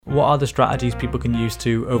What are the strategies people can use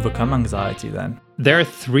to overcome anxiety then? There are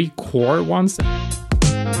three core ones.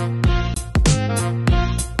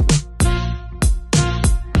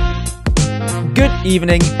 Good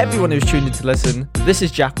evening, everyone who's tuned in to listen. This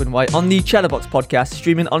is Jack White on the Chatterbox podcast,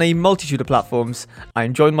 streaming on a multitude of platforms.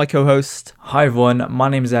 I'm joined by my co-host. Hi everyone, my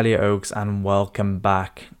name is Elliot Oakes and welcome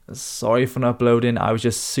back. Sorry for not uploading, I was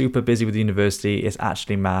just super busy with university. It's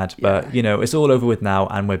actually mad, but it's all over with now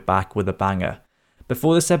and we're back with a banger.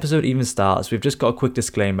 Before this episode even starts, we've just got a quick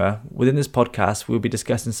disclaimer. Within this podcast, we'll be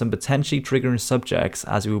discussing some potentially triggering subjects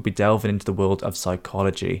as we will be delving into the world of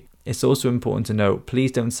psychology. It's also important to note,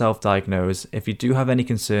 please don't self-diagnose. If you do have any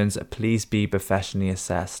concerns, please be professionally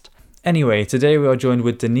assessed. Anyway, today we are joined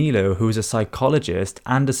with Danilo, who is a psychologist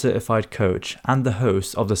and a certified coach, and the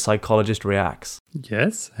host of The Psychologist Reacts.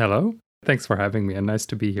 Yes, hello. Thanks for having me and nice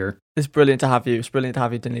to be here. It's brilliant to have you. It's brilliant to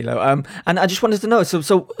have you, Danilo. And I just wanted to know,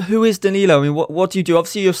 so who is Danilo? I mean, what do you do?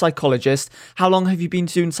 Obviously, you're a psychologist. How long have you been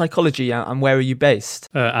doing psychology and where are you based?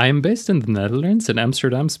 I am based in the Netherlands, in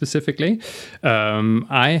Amsterdam specifically.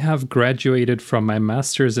 I have graduated from my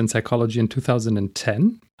master's in psychology in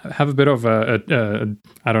 2010. I have a bit of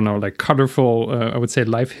colorful, I would say,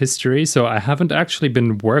 life history. So I haven't actually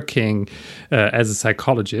been working as a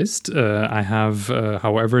psychologist. I have,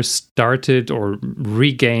 however, started or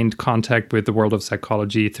regained contact with the world of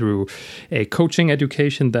psychology through a coaching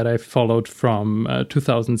education that I followed from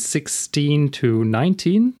 2016 to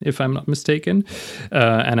 19, if I'm not mistaken.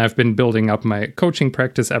 And I've been building up my coaching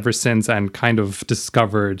practice ever since and kind of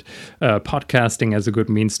discovered podcasting as a good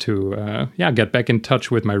means to get back in touch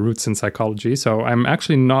with my roots in psychology. So I'm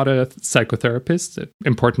actually not a psychotherapist,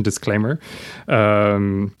 important disclaimer.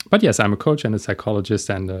 But yes, I'm a coach and a psychologist,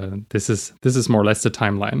 and this is more or less the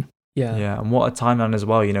timeline. Yeah, and what a timeline as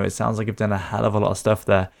well. It sounds like you've done a hell of a lot of stuff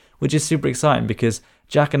there, which is super exciting because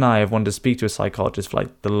Jack and I have wanted to speak to a psychologist for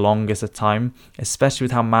like the longest of time, especially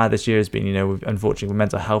with how mad this year has been. Unfortunately, with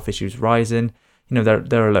mental health issues rising. There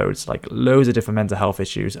are loads of different mental health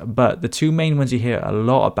issues, but the two main ones you hear a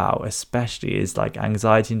lot about, especially, is like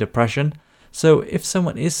anxiety and depression. So if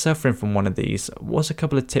someone is suffering from one of these, what's a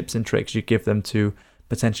couple of tips and tricks you give them to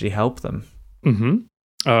potentially help them?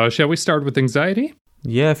 Shall we start with anxiety?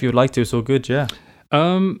 Yeah, if you'd like to, it's all good, yeah.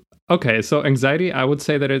 Okay, so anxiety, I would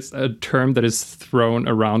say that it's a term that is thrown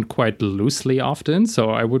around quite loosely often. So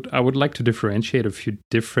I would like to differentiate a few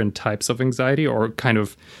different types of anxiety, or kind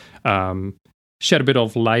of shed a bit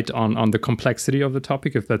of light on the complexity of the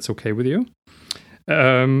topic, if that's okay with you.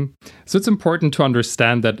 So it's important to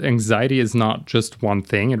understand that anxiety is not just one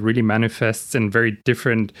thing. It really manifests in very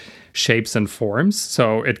different shapes and forms.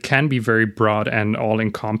 So it can be very broad and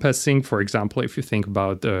all-encompassing. For example, if you think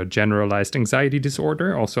about generalized anxiety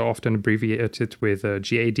disorder, also often abbreviated with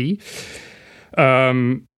GAD,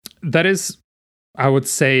 that is, I would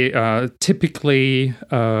say, typically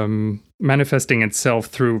manifesting itself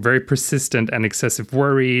through very persistent and excessive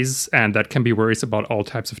worries, and that can be worries about all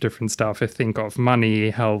types of different stuff. I think of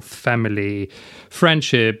money, health, family,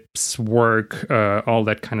 friendships, work, all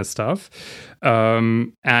that kind of stuff.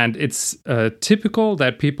 And it's typical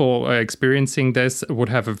that people experiencing this would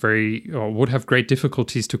have great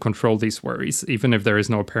difficulties to control these worries, even if there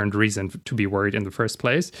is no apparent reason to be worried in the first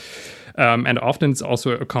place. And often it's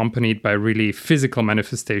also accompanied by really physical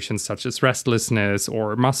manifestations such as restlessness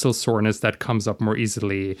or muscle soreness that comes up more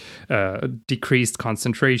easily, decreased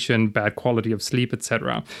concentration, bad quality of sleep,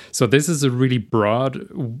 etc. So this is a really broad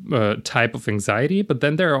type of anxiety, but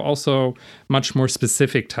then there are also much more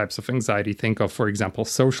specific types of anxiety. Think of, for example,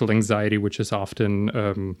 social anxiety, which is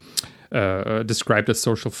often described as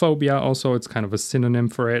social phobia. Also, it's kind of a synonym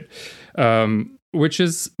for it. Which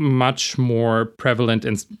is much more prevalent,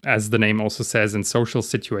 as the name also says, in social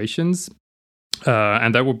situations.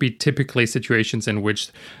 And that would be typically situations in which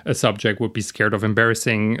a subject would be scared of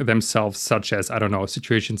embarrassing themselves, such as,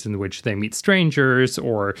 situations in which they meet strangers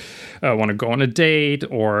or want to go on a date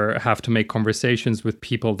or have to make conversations with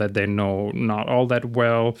people that they know not all that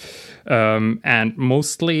well. And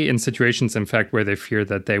mostly in situations, in fact, where they fear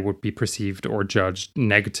that they would be perceived or judged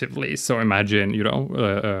negatively. So imagine,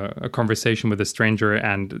 a conversation with a stranger,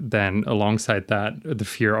 and then alongside that, the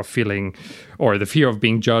fear of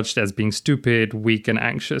being judged as being stupid, weak, and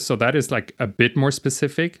anxious. So that is like a bit more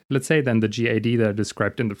specific, let's say, than the GAD that I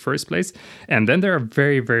described in the first place. And then there are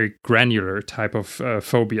very, very granular type of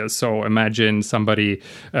phobias. So imagine somebody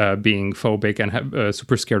being phobic and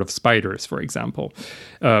super scared of spiders, for example.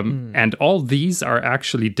 And all these are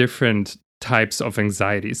actually different types of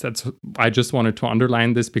anxieties. I just wanted to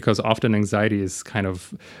underline this because often anxiety is kind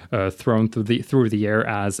of thrown through the air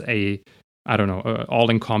as a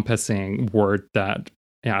all-encompassing word that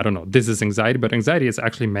I don't know, this is anxiety, but anxiety is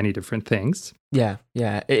actually many different things. Yeah.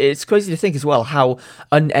 It's crazy to think as well how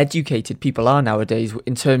uneducated people are nowadays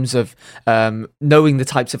in terms of knowing the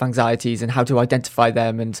types of anxieties and how to identify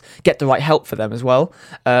them and get the right help for them as well.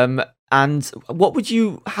 And how would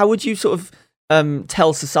you sort of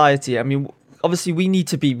tell society? I mean, obviously we need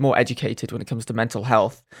to be more educated when it comes to mental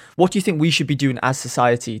health. What do you think we should be doing as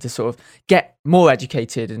society to sort of get more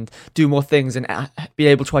educated and do more things and be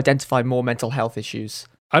able to identify more mental health issues?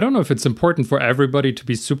 I don't know if it's important for everybody to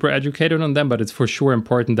be super educated on them, but it's for sure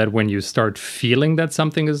important that when you start feeling that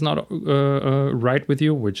something is not right with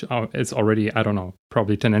you, which is already, I don't know,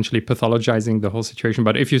 probably tendentially pathologizing the whole situation.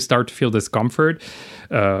 But if you start to feel discomfort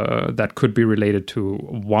that could be related to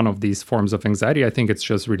one of these forms of anxiety, I think it's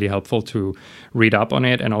just really helpful to read up on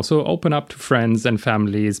it and also open up to friends and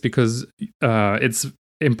families, because it's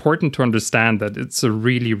important to understand that it's a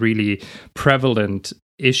really, really prevalent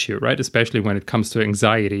issue, right? Especially when it comes to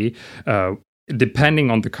anxiety,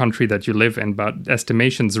 depending on the country that you live in, but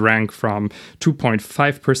estimations rank from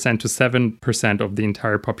 2.5% to 7% of the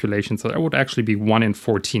entire population. So that would actually be 1 in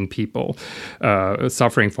 14 people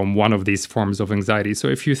suffering from one of these forms of anxiety. So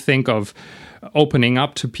if you think of opening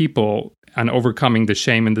up to people and overcoming the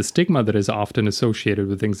shame and the stigma that is often associated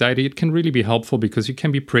with anxiety, it can really be helpful, because you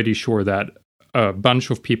can be pretty sure that a bunch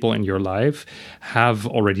of people in your life have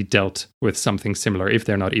already dealt with something similar, if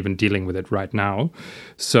they're not even dealing with it right now.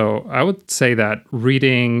 So I would say that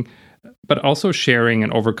reading, but also sharing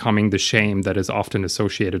and overcoming the shame that is often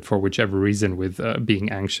associated, for whichever reason, with being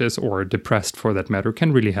anxious or depressed for that matter,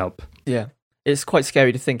 can really help. Yeah. It's quite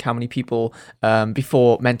scary to think how many people,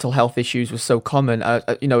 before mental health issues were so common,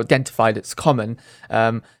 identified as common,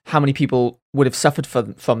 how many people would have suffered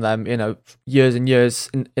from them, years and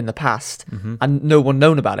years in the past, and no one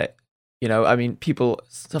known about it. I mean, people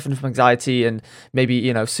suffering from anxiety and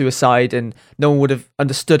maybe, suicide, and no one would have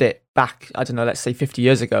understood it back, I don't know, let's say 50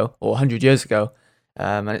 years ago or 100 years ago.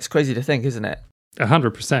 And it's crazy to think, isn't it?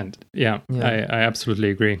 100%. Yeah. I absolutely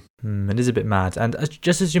agree. It is a bit mad. And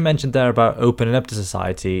just as you mentioned there about opening up to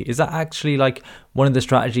society, is that actually like one of the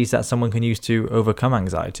strategies that someone can use to overcome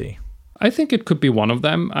anxiety? I think it could be one of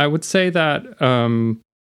them. I would say that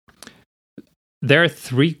there are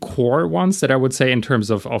 3 core ones that I would say, in terms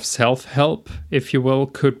of self-help, if you will,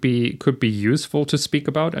 could be useful to speak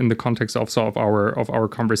about in the context also of our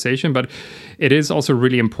conversation. But it is also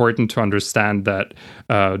really important to understand that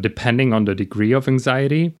depending on the degree of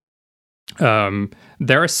anxiety,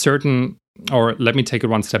 there are certain, or let me take it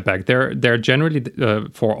one step back. There are generally,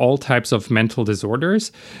 for all types of mental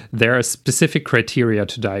disorders, there are specific criteria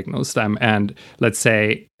to diagnose them. And let's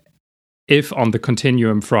say, if on the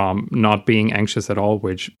continuum from not being anxious at all,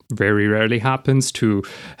 which very rarely happens, to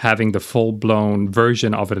having the full-blown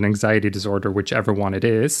version of an anxiety disorder, whichever one it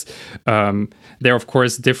is, there are, of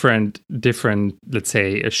course, different, let's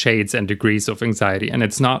say, shades and degrees of anxiety. And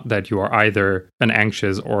it's not that you are either an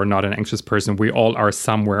anxious or not an anxious person. We all are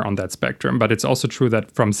somewhere on that spectrum. But it's also true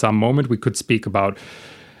that from some moment we could speak about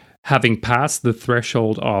having passed the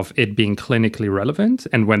threshold of it being clinically relevant.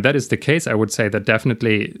 And when that is the case, I would say that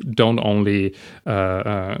definitely don't only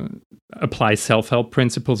apply self-help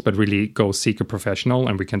principles, but really go seek a professional.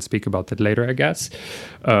 And we can speak about that later, I guess.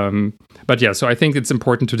 But yeah, so I think it's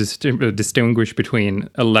important to distinguish between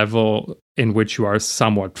a level in which you are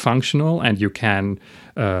somewhat functional and you can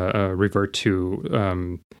revert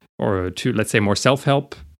to, or to, let's say, more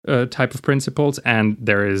self-help type of principles, and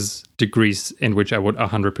there is degrees in which I would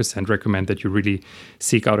 100% recommend that you really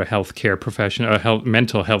seek out a healthcare professional,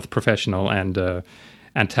 mental health professional, and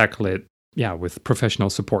tackle it, with professional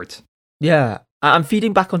support. Yeah, I'm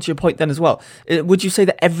feeding back onto your point then as well. Would you say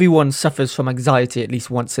that everyone suffers from anxiety at least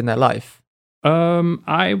once in their life?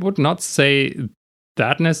 I would not say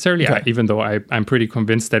that necessarily, Okay. even though I'm pretty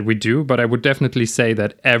convinced that we do, but I would definitely say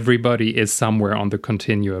that everybody is somewhere on the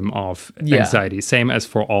continuum of anxiety, same as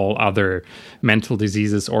for all other mental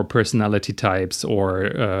diseases or personality types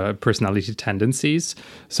or personality tendencies.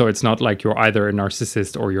 So it's not like you're either a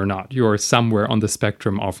narcissist or you're not. You're somewhere on the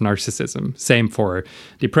spectrum of narcissism. Same for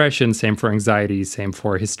depression, same for anxiety, same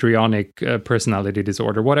for histrionic personality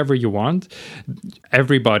disorder, whatever you want.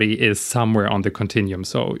 Everybody is somewhere on the continuum.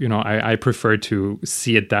 So, I prefer to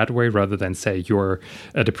see it that way rather than say you're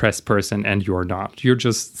a depressed person and you're not. You're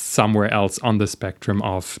just somewhere else on the spectrum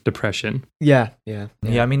of depression. Yeah,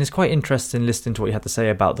 I mean, it's quite interesting listening to what you had to say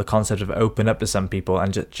about the concept of open up to some people,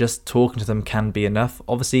 and just talking to them can be enough.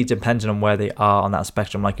 Obviously, depending on where they are on that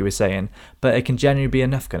spectrum, like you were saying, but it can genuinely be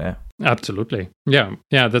enough, can it? Absolutely. Yeah.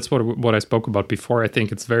 That's what I spoke about before. I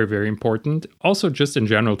think it's very, very important. Also, just in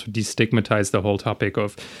general, to destigmatize the whole topic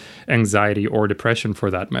of anxiety or depression,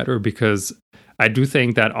 for that matter, because I do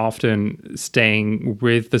think that often staying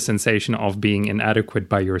with the sensation of being inadequate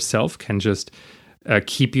by yourself can just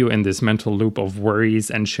keep you in this mental loop of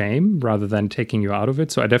worries and shame rather than taking you out of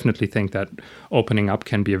it. So I definitely think that opening up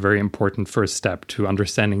can be a very important first step to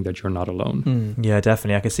understanding that you're not alone. Yeah,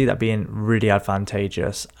 definitely. I can see that being really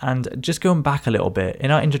advantageous. And just going back a little bit,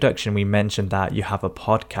 in our introduction, we mentioned that you have a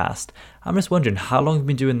podcast. I'm just wondering, how long have you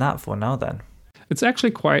been doing that for now then? It's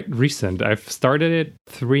actually quite recent. I've started it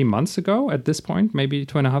 3 months ago at this point, maybe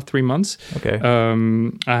 2.5, 3 months. Okay.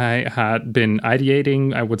 I had been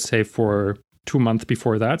ideating, I would say, for 2 months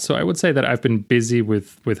before that. So I would say that I've been busy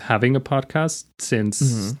with having a podcast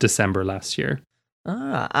since December last year.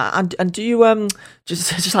 And do you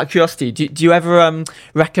just out of curiosity, do you ever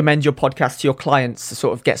recommend your podcast to your clients to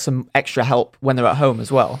sort of get some extra help when they're at home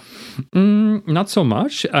as well? Not so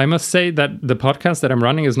much. I must say that the podcast that I'm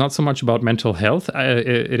running is not so much about mental health.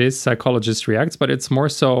 It is Psychologist Reacts, but it's more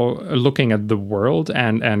so looking at the world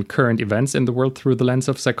and current events in the world through the lens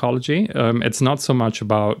of psychology. It's not so much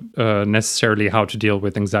about necessarily how to deal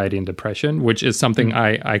with anxiety and depression, which is something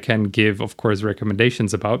I can give, of course,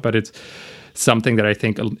 recommendations about, but it's something that I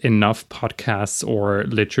think enough podcasts or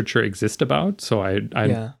literature exist about. So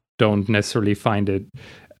I don't necessarily find it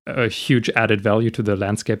a huge added value to the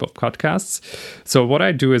landscape of podcasts. So what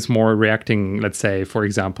I do is more reacting, let's say, for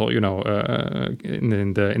example, in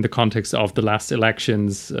the context of the last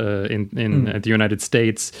elections in the United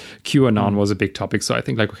States, QAnon was a big topic. So I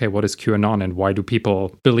think like, okay, what is QAnon and why do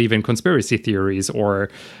people believe in conspiracy theories? Or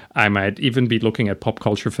I might even be looking at pop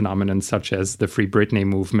culture phenomena such as the Free Britney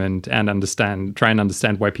movement and try and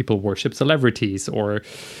understand why people worship celebrities or,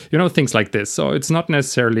 things like this. So it's not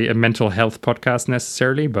necessarily a mental health podcast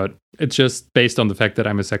necessarily, but it's just based on the fact that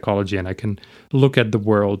I'm a psychologist and I can look at the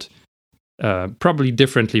world probably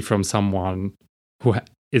differently from someone who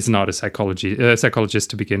is not a psychologist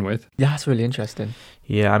to begin with. Yeah, that's really interesting.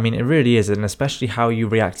 Yeah, I mean, it really is, and especially how you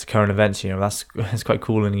react to current events, that's quite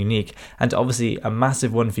cool and unique. And obviously, a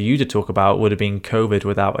massive one for you to talk about would have been COVID,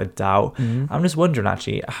 without a doubt. I'm just wondering,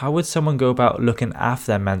 actually, how would someone go about looking after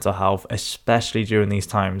their mental health, especially during these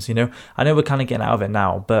times? I know we're kind of getting out of it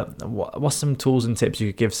now, but what's some tools and tips you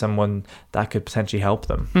could give someone that could potentially help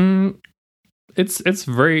them? It's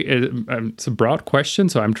a broad question,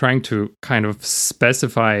 so I'm trying to kind of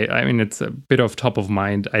specify. I mean, it's a bit of top of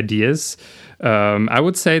mind ideas. I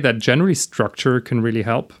would say that generally structure can really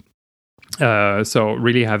help. So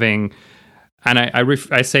really having, and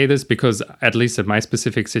I say this because at least in my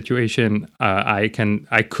specific situation, I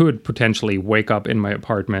could potentially wake up in my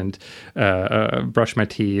apartment, brush my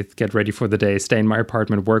teeth, get ready for the day, stay in my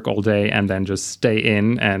apartment, work all day, and then just stay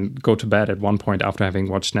in and go to bed at one point after having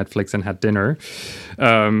watched Netflix and had dinner.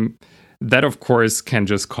 That, of course, can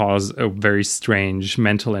just cause a very strange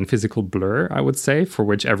mental and physical blur, I would say, for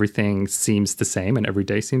which everything seems the same and every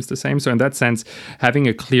day seems the same. So in that sense, having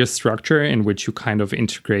a clear structure in which you kind of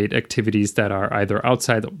integrate activities that are either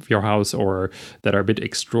outside of your house or that are a bit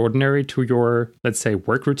extraordinary to your, let's say,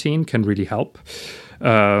 work routine can really help.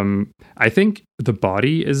 I think the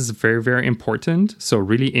body is very, very important. So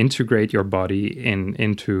really integrate your body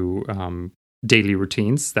into daily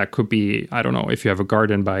routines. That could be, I don't know, if you have a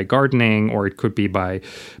garden, by gardening, or it could be by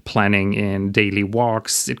planning in daily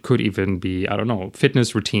walks. It could even be, I don't know,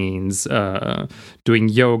 fitness routines, doing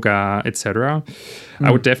yoga, etc.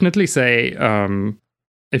 I would definitely say,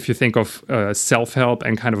 if you think of self-help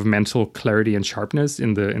and kind of mental clarity and sharpness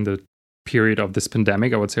in the period of this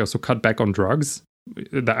pandemic, I would say also cut back on drugs.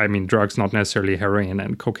 I mean, drugs, not necessarily heroin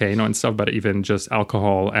and cocaine and stuff, but even just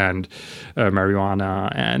alcohol and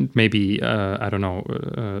marijuana and maybe,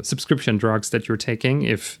 subscription drugs that you're taking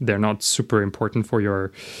if they're not super important for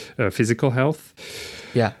your physical health.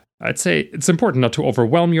 Yeah. I'd say it's important not to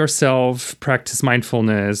overwhelm yourself, practice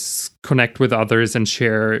mindfulness, connect with others and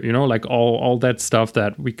share, like all that stuff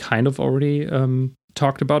that we kind of already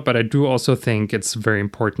talked about. But I do also think it's very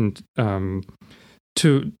important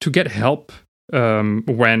to get help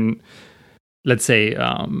when, let's say,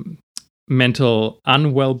 mental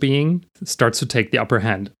unwell-being starts to take the upper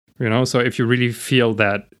hand, So if you really feel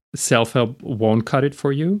that self-help won't cut it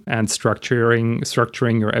for you and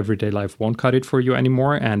structuring your everyday life won't cut it for you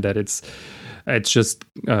anymore, and that it's just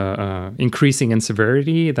increasing in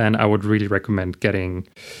severity, then I would really recommend getting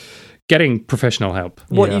getting professional help.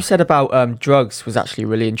 What you said about drugs was actually a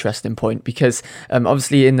really interesting point, because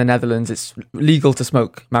obviously in the Netherlands it's legal to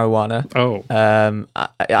smoke marijuana. Oh.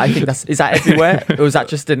 I think is that everywhere? Or is that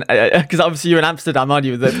just in, because obviously you're in Amsterdam, aren't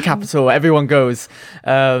you, the capital, everyone goes.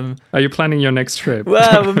 Are you planning your next trip?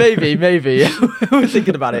 Well, maybe. We're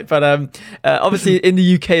thinking about it. But obviously in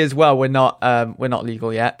the UK as well, we're not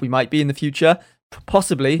legal yet. We might be in the future,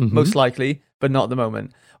 possibly, most likely, but not at the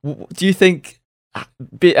moment. Do you think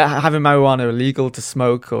having marijuana illegal to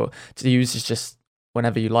smoke or to use is just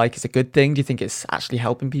whenever you like is a good thing? Do you think it's actually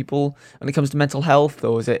helping people when it comes to mental health,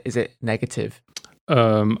 or is it negative?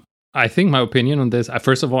 I think my opinion on this,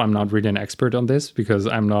 first of all, I'm not really an expert on this because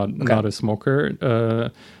I'm not a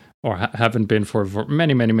smoker or haven't been for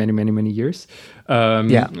many years.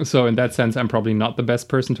 So in that sense, I'm probably not the best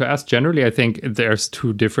person to ask. Generally, I think there's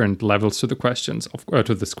two different levels to the questions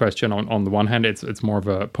to this question. On the one hand, it's more of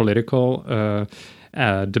a political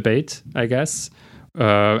debate, I guess.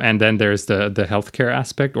 And then there's the healthcare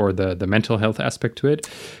aspect or the mental health aspect to it.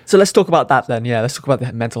 So let's talk about that then. Yeah, let's talk about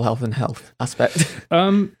the mental health and health aspect.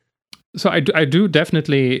 So I do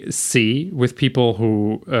definitely see with people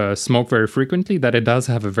who smoke very frequently that it does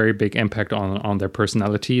have a very big impact on their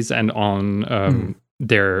personalities and on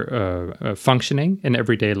their functioning in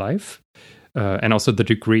everyday life. And also the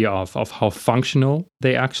degree of how functional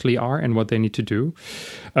they actually are and what they need to do.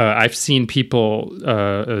 I've seen people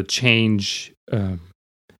change,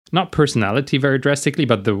 not personality very drastically,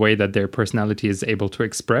 but the way that their personality is able to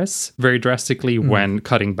express very drastically when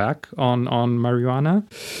cutting back on marijuana.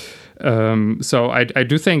 So I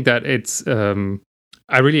do think that it's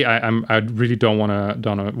I really don't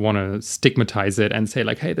want to stigmatize it and say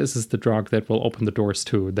like, hey, this is the drug that will open the doors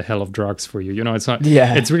to the hell of drugs for you. You know, it's not.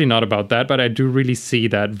 Yeah. It's really not about that. But I do really see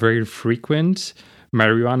that very frequent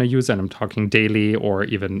marijuana use, and I'm talking daily or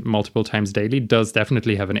even multiple times daily, does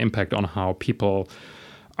definitely have an impact on how people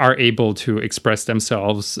are able to express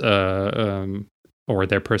themselves or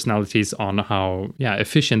their personalities, on how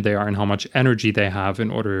efficient they are and how much energy they have in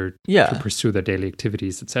order to pursue their daily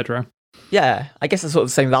activities, etc. Yeah, I guess it's sort of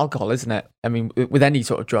the same with alcohol, isn't it? I mean, with any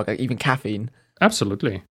sort of drug, like even caffeine.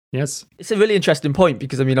 Absolutely. Yes. It's a really interesting point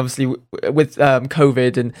because, I mean, obviously with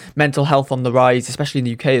COVID and mental health on the rise, especially in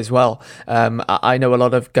the UK as well, I know a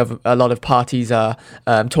lot of parties are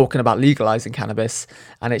talking about legalizing cannabis,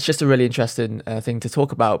 and it's just a really interesting thing to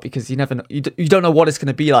talk about because you never know, you don't know what it's going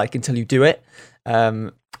to be like until you do it.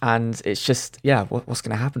 And it's just, what's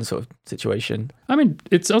going to happen sort of situation. I mean,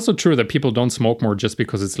 it's also true that people don't smoke more just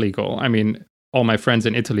because it's legal. I mean, all my friends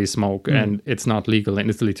in Italy smoke, and it's not legal in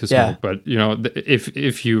Italy to smoke. Yeah. But, you know,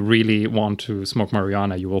 if you really want to smoke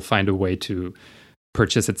marijuana, you will find a way to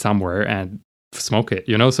purchase it somewhere and smoke it,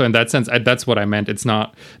 you know? So in that sense, that's what I meant. It's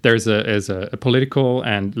not, there's a political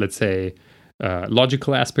and, let's say,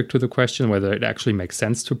 logical aspect to the question, whether it actually makes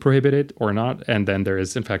sense to prohibit it or not. And then there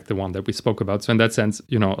is, in fact, the one that we spoke about. So in that sense,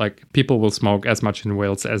 you know, like people will smoke as much in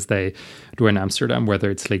Wales as they do in Amsterdam,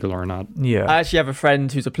 whether it's legal or not. Yeah. I actually have a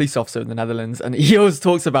friend who's a police officer in the Netherlands, and he always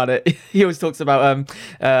talks about it. He always talks about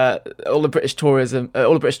all the British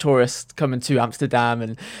tourists coming to Amsterdam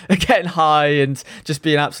and getting high and just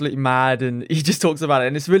being absolutely mad. And he just talks about it,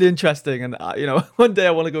 and it's really interesting. And you know, one day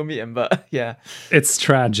I want to go meet him, but yeah, it's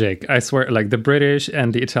tragic. I swear, like the British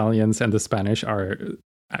and the Italians and the Spanish are,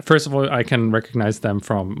 first of all, I can recognize them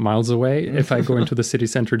from miles away if I go into the city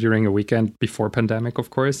center during a weekend before pandemic, of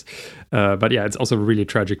course. But yeah, it's also really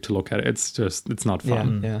tragic to look at. It's not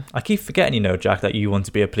fun. Yeah. I keep forgetting, you know, Jack, that you want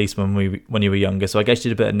to be a policeman when you were younger. So I guess you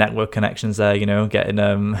did a bit of network connections there, you know, getting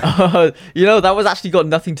you know, that was actually got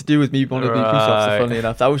nothing to do with me wanting to be a police officer, funnily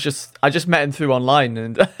enough. I just met him through online,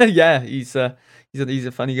 and he's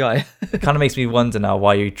a funny guy. It kind of makes me wonder now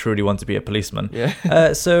why you truly want to be a policeman.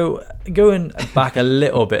 Yeah. So going back a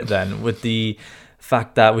little bit then, with the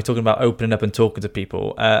fact that we're talking about opening up and talking to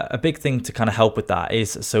people, a big thing to kind of help with that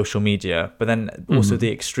is social media, but then also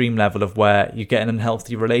the extreme level of where you get an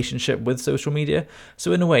unhealthy relationship with social media.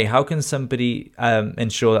 So in a way, how can somebody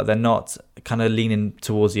ensure that they're not kind of leaning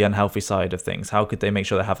towards the unhealthy side of things? How could they make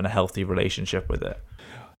sure they're having a healthy relationship with it?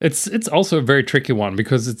 It's also a very tricky one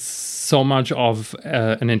because it's so much of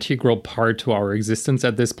an integral part to our existence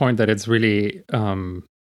at this point that it's really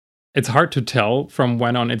it's hard to tell from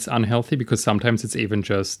when on it's unhealthy, because sometimes it's even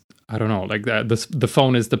just, I don't know, like the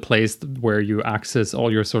phone is the place where you access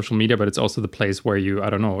all your social media, but it's also the place where you, I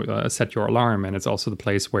don't know, set your alarm, and it's also the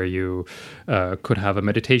place where you could have a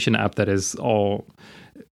meditation app that is all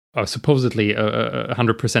supposedly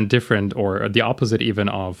 100% different, or the opposite even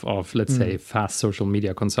of let's say fast social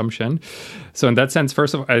media consumption. So in that sense,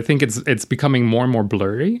 first of all, I think it's becoming more and more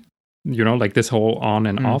blurry. like this whole on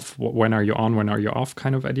and off, when are you on, when are you off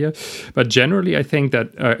kind of idea. But generally, I think that,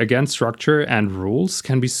 again, structure and rules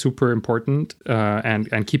can be super important,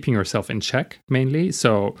 and keeping yourself in check mainly.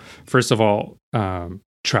 So first of all,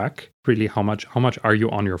 track really how much are you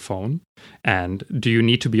on your phone, and do you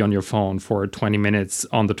need to be on your phone for 20 minutes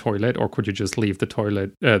on the toilet, or could you just leave the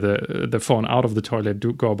toilet the phone out of the toilet,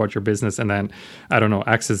 go about your business, and then, I don't know,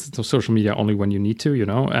 access social media only when you need to,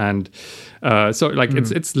 and so like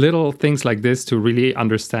it's little things like this to really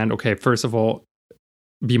understand, okay, first of all,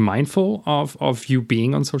 be mindful of you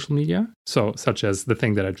being on social media. So such as the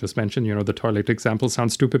thing that I just mentioned, the toilet example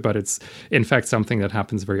sounds stupid, but it's in fact something that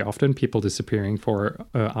happens very often, people disappearing for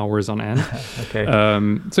hours on end. Okay.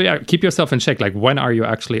 So yeah, keep yourself in check. Like, when are you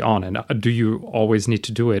actually on, and do you always need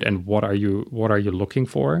to do it? And what are you looking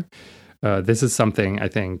for? This is something I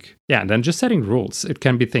think, and then just setting rules. It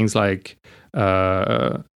can be things like,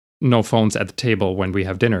 no phones at the table when we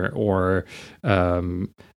have dinner, or,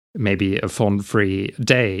 maybe a phone-free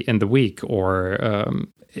day in the week, or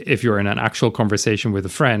if you're in an actual conversation with a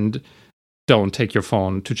friend, don't take your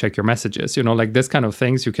phone to check your messages. Like this kind of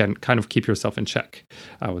things, you can kind of keep yourself in check,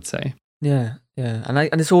 I would say. Yeah, and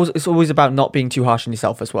it's always about not being too harsh on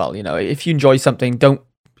yourself as well. If you enjoy something, don't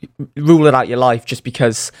rule it out your life just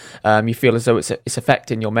because you feel as though it's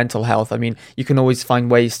affecting your mental health. I mean, you can always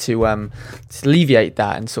find ways to alleviate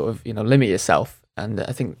that and sort of limit yourself. And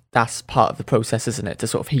I think that's part of the process, isn't it, to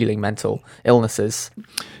sort of healing mental illnesses?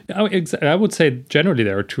 I would say generally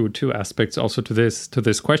there are two aspects also to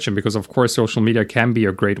this question, because of course social media can be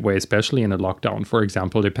a great way, especially in a lockdown, for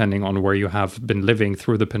example, depending on where you have been living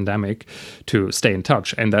through the pandemic, to stay in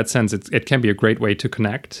touch. In that sense, it can be a great way to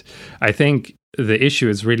connect. I think the issue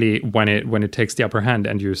is really when it takes the upper hand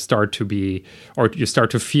and you start to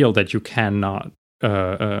feel that you cannot,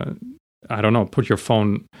 put your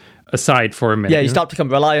phone aside for a minute. Yeah, you start to become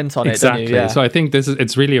reliant on exactly. it, don't you? Yeah. So I think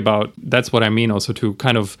it's really about, that's what I mean also, to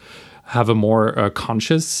kind of have a more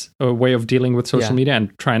conscious way of dealing with social media,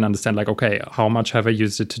 and try and understand, like, okay, how much have I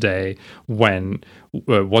used it today? When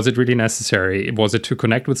was it really necessary? Was it to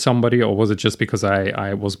connect with somebody, or was it just because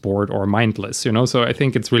I was bored or mindless? So I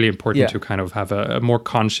think it's really important to kind of have a more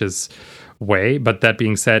conscious way. But that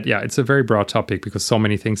being said, it's a very broad topic, because so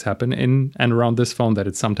many things happen in and around this phone that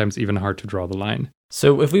it's sometimes even hard to draw the line.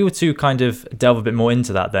 So if we were to kind of delve a bit more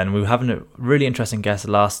into that, then we were having a really interesting guest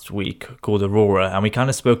last week called Aurora, and we kind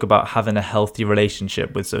of spoke about having a healthy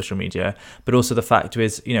relationship with social media, but also the fact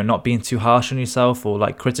is, not being too harsh on yourself or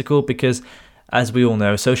like critical, because as we all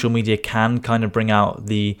know, social media can kind of bring out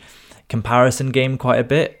the comparison game quite a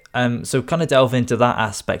bit. So kind of delve into that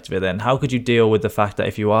aspect of it then. How could you deal with the fact that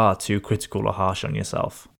if you are too critical or harsh on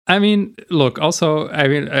yourself? I mean, look, also,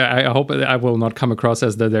 I hope I will not come across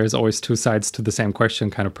as that there's always two sides to the same question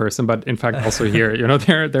kind of person. But in fact, also here,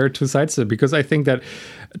 there are two sides to it, because I think that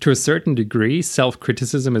to a certain degree,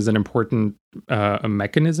 self-criticism is an important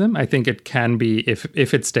mechanism. I think it can be, if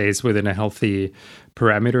it stays within a healthy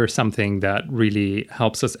parameter, something that really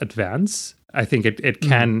helps us advance. I think it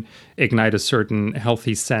can ignite a certain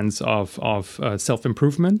healthy sense of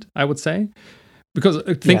self-improvement, I would say. Because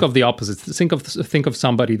think of the opposite. Think of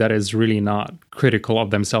somebody that is really not critical of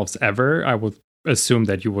themselves ever. I would assume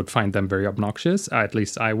that you would find them very obnoxious. At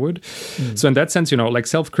least I would. So in that sense, like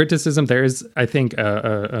self-criticism, there is, I think,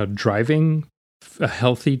 a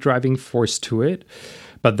healthy driving force to it.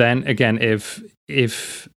 But then again, if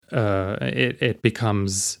it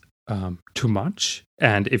becomes too much,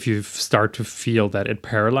 and if you start to feel that it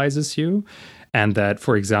paralyzes you, and that,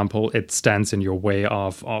 for example, it stands in your way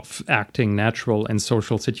of acting natural in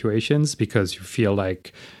social situations because you feel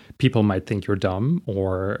like people might think you're dumb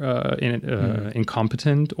or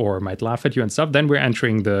incompetent, or might laugh at you and stuff, then we're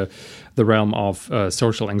entering the realm of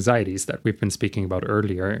social anxieties that we've been speaking about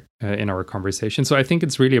earlier in our conversation. So I think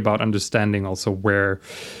it's really about understanding also where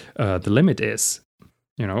the limit is.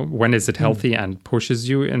 When is it healthy and pushes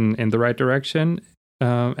you in the right direction?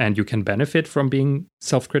 And you can benefit from being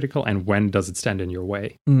self-critical, and when does it stand in your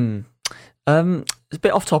way? It's a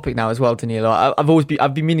bit off topic now as well, Danilo.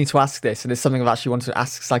 I've been meaning to ask this, and it's something I've actually wanted to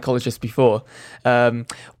ask psychologists before.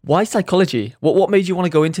 Why psychology? What made you want to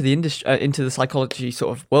go into the industry, into the psychology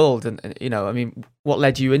sort of world? And what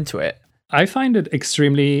led you into it? I find it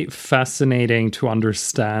extremely fascinating to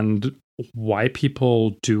understand why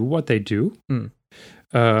people do what they do.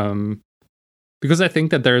 because I think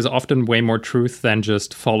that there is often way more truth than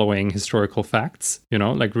just following historical facts.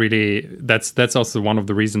 Like really, that's also one of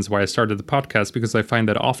the reasons why I started the podcast, because I find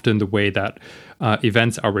that often the way that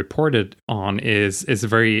events are reported on is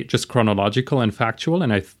very just chronological and factual.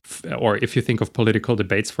 And or if you think of political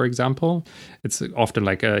debates, for example, it's often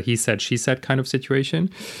like a he said, she said kind of situation.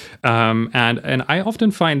 And I often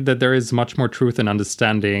find that there is much more truth in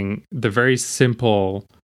understanding the very simple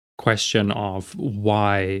question of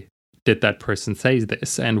why did that person say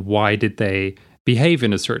this and why did they behave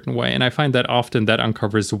in a certain way. And I find that often that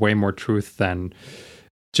uncovers way more truth than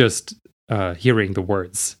just hearing the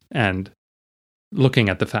words and looking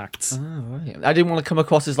at the facts. Oh, right. I didn't want to come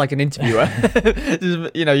across as like an interviewer.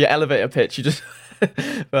 Just, your elevator pitch. You just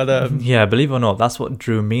but yeah, believe it or not, that's what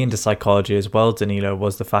drew me into psychology as well, Danilo,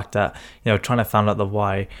 was the fact that trying to find out the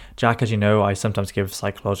why. Jack, as you know, I sometimes give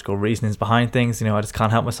psychological reasonings behind things. I just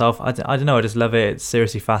can't help myself. I don't know, I just love it. It's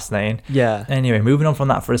seriously fascinating. Yeah. Anyway, moving on from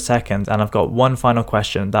that for a second, and I've got one final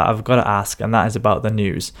question that I've got to ask, and that is about the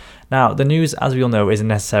news. Now, the news, as we all know, isn't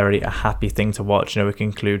necessarily a happy thing to watch. It can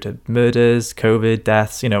include murders, COVID,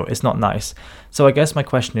 deaths. It's not nice. So I guess my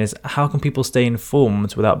question is, how can people stay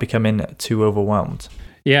informed without becoming too overwhelmed?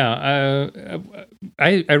 Yeah,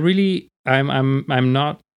 I'm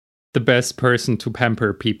not the best person to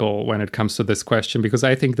pamper people when it comes to this question, because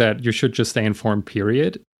I think that you should just stay informed,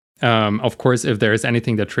 period. Of course, if there is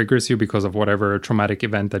anything that triggers you because of whatever traumatic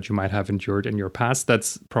event that you might have endured in your past,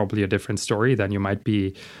 that's probably a different story. Then you might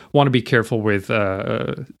want to be careful with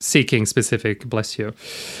seeking specific, bless you,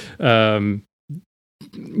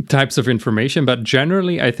 types of information. But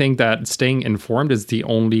generally, I think that staying informed is the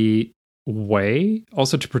only way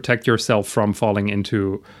also to protect yourself from falling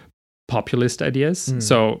into populist ideas.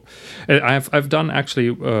 So I've done actually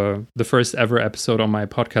the first ever episode on my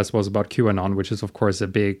podcast was about QAnon, which is of course a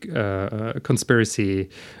big conspiracy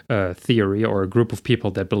theory, or a group of people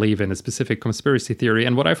that believe in a specific conspiracy theory.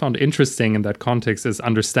 And what I found interesting in that context is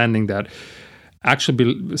understanding that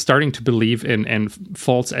actually starting to believe in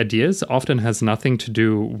false ideas often has nothing to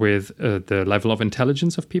do with the level of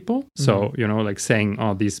intelligence of people. So, like saying,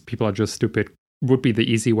 oh, these people are just stupid would be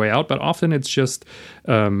the easy way out. But often it's just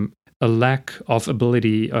a lack of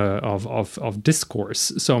ability of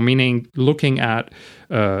discourse. So meaning looking at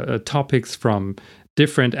topics from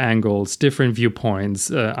different angles, different viewpoints,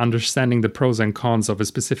 understanding the pros and cons of a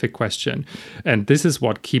specific question. And this is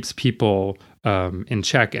what keeps people in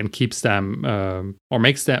check and keeps them or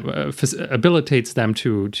makes them habilitates them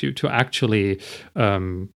to actually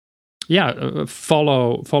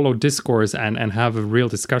follow discourse and have a real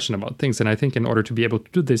discussion about things. And I think in order to be able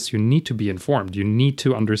to do this, you need to be informed. You need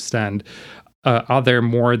to understand, are there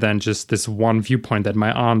more than just this one viewpoint that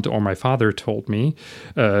my aunt or my father told me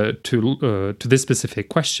to this specific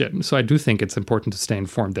question? So I do think it's important to stay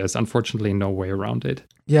informed. There's unfortunately no way around it.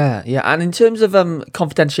 Yeah. And in terms of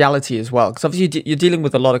confidentiality as well, because obviously you're dealing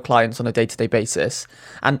with a lot of clients on a day-to-day basis.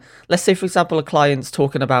 And let's say, for example, a client's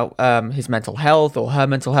talking about his mental health or her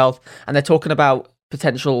mental health, and they're talking about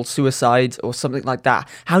potential suicide or something like that.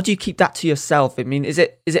 How do you keep that to yourself? I mean, is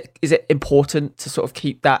it important to sort of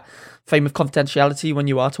keep that frame of confidentiality when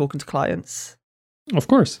you are talking to clients? Of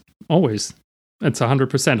course, always. It's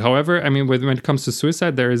 100%. However, I mean, when it comes to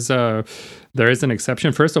suicide, there is an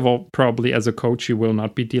exception. First of all, probably as a coach, you will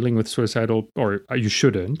not be dealing with suicidal, or you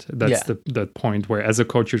shouldn't. That's the point where, as a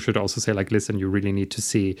coach, you should also say, like, listen, you really need to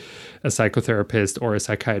see a psychotherapist or a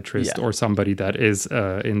psychiatrist or somebody that is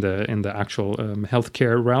in the actual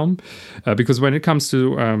healthcare realm, because when it comes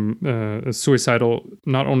to suicidal,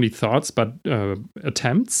 not only thoughts but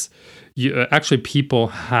attempts, actually people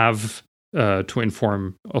have to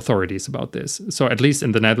inform authorities about this. So at least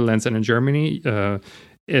in the Netherlands and in Germany,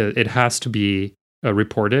 it has to be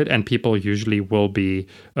reported, and people usually will be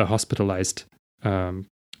hospitalized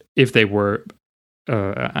if they were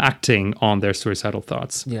acting on their suicidal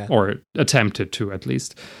thoughts, or attempted to, at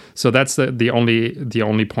least. So that's the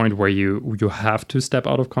only point where you have to step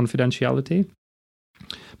out of confidentiality.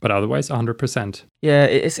 But otherwise, 100%. Yeah,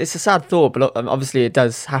 it's a sad thought, but obviously it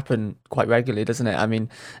does happen quite regularly, doesn't it? I mean,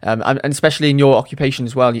 and especially in your occupation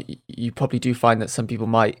as well, you probably do find that some people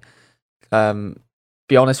might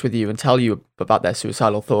be honest with you and tell you about their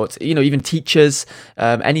suicidal thoughts. Even teachers,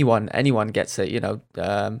 anyone gets it.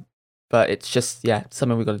 But it's just,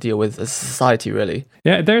 something we've got to deal with as a society, really.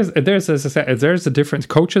 Yeah, there's a difference.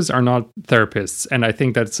 Coaches are not therapists. And I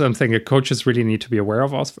think that's something that coaches really need to be aware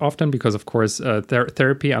of often, because, of course,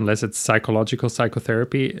 therapy, unless it's psychological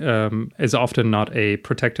psychotherapy, is often not a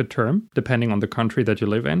protected term, depending on the country that you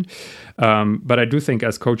live in. But I do think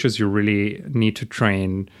as coaches, you really need to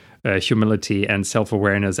train humility and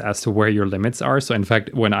self-awareness as to where your limits are. So in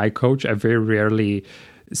fact, when I coach, I very rarely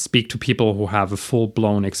speak to people who have a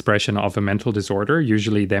full-blown expression of a mental disorder.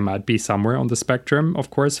 Usually they might be somewhere on the spectrum, of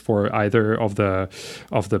course, for either of the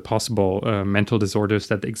possible mental disorders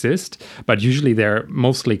that exist. But usually they're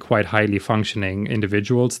mostly quite highly functioning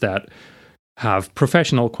individuals that have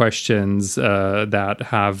professional questions, that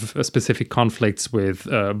have specific conflicts with,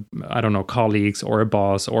 colleagues or a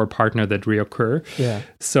boss or a partner that reoccur. Yeah.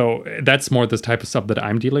 So that's more the type of stuff that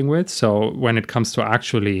I'm dealing with. So when it comes to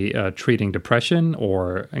actually treating depression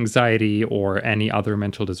or anxiety or any other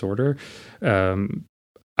mental disorder,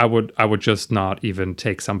 I would just not even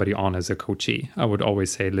take somebody on as a coachee. I would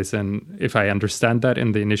always say, listen, if I understand that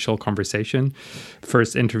in the initial conversation,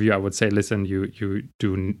 first interview, I would say, listen, you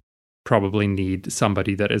do probably need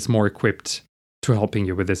somebody that is more equipped to helping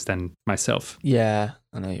you with this than myself. Yeah,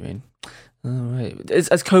 I know what you mean. All right. Has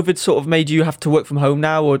COVID sort of made you have to work from home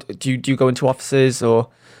now, or do you go into offices, or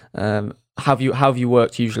how have you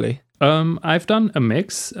worked usually? I've done a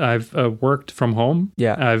mix. I've worked from home.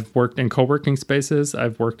 Yeah. I've worked in co-working spaces.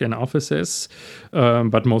 I've worked in offices,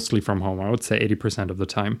 but mostly from home. I would say 80% of the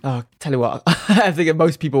time. Oh, tell you what, I think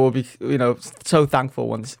most people will be, so thankful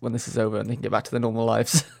when this is over and they can get back to their normal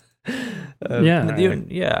lives.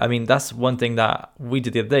 I mean, that's one thing that we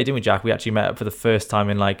did the other day, didn't we, Jack? We actually met up for the first time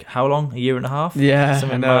in like how long? A year and a half? Yeah,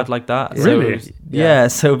 something mad like that. Really? So, yeah.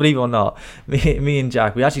 So believe it or not, me and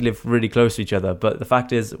Jack, we actually live really close to each other. But the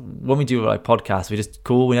fact is, when we do like podcasts, we're just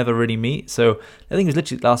cool. We never really meet. So I think it was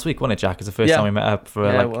literally last week, wasn't it, Jack? It's the first time we met up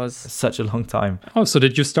for such a long time. Oh, so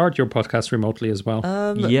did you start your podcast remotely as well?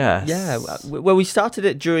 Yes. Yeah. Well, we started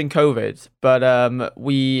it during COVID, but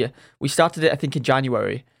we started it I think in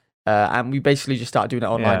January. And we basically just started doing it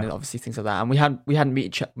online and obviously things like that. And we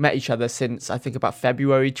hadn't met each other since I think about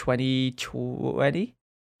February 2020,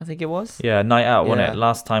 I think it was. Yeah, night out, wasn't it?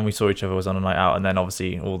 Last time we saw each other was on a night out, and then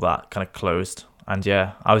obviously all that kind of closed. And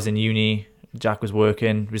yeah, I was in uni, Jack was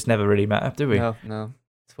working. We just never really met up, did we? No.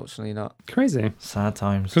 Unfortunately not. Crazy. Sad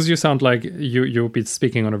times. Because you sound like you'll be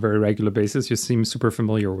speaking on a very regular basis. You seem super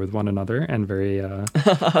familiar with one another and very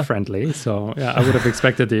friendly. So yeah, I would have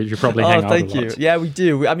expected that you probably hang out a lot. Thank you. Yeah, we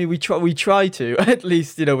do. I mean, we try to, at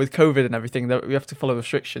least, with COVID and everything, that we have to follow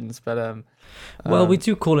restrictions. But well, we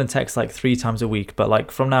do call and text like 3 times a week, but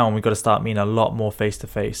like from now on, we've got to start meeting a lot more face to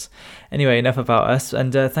face. Anyway, enough about us,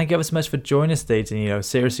 and thank you ever so much for joining us today, Danilo.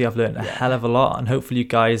 Seriously, I've learned a hell of a lot, and hopefully you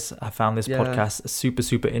guys have found this podcast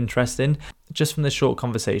super interesting. Just from this short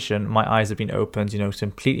conversation, my eyes have been opened, to a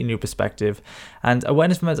completely new perspective, and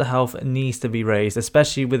awareness for mental health needs to be raised,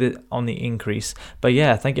 especially with it on the increase. But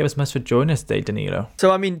yeah, thank you ever so much for joining us today, Danilo.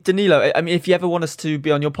 So, Danilo, if you ever want us to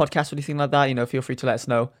be on your podcast or anything like that, feel free to let us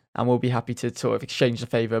know, and we'll be happy to sort of exchange the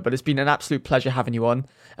favour. But it's been an absolute pleasure having you on.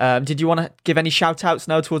 Did you want to give any shout outs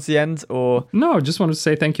now towards the end, or? No, just wanted to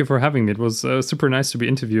say thank you for having me. It was super nice to be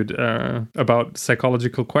interviewed about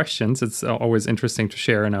psychological questions. It's always interesting to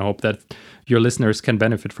share, and I hope that your listeners can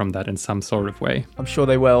benefit from that in some sort of way. I'm sure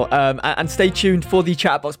they will. And stay tuned for the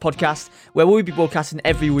Chatterbox podcast, where we'll be broadcasting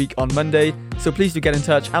every week on Monday. So please do get in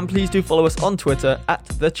touch, and please do follow us on Twitter at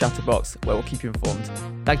The Chatterbox, where we'll keep you informed.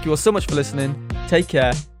 Thank you all so much for listening. Take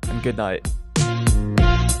care and good night.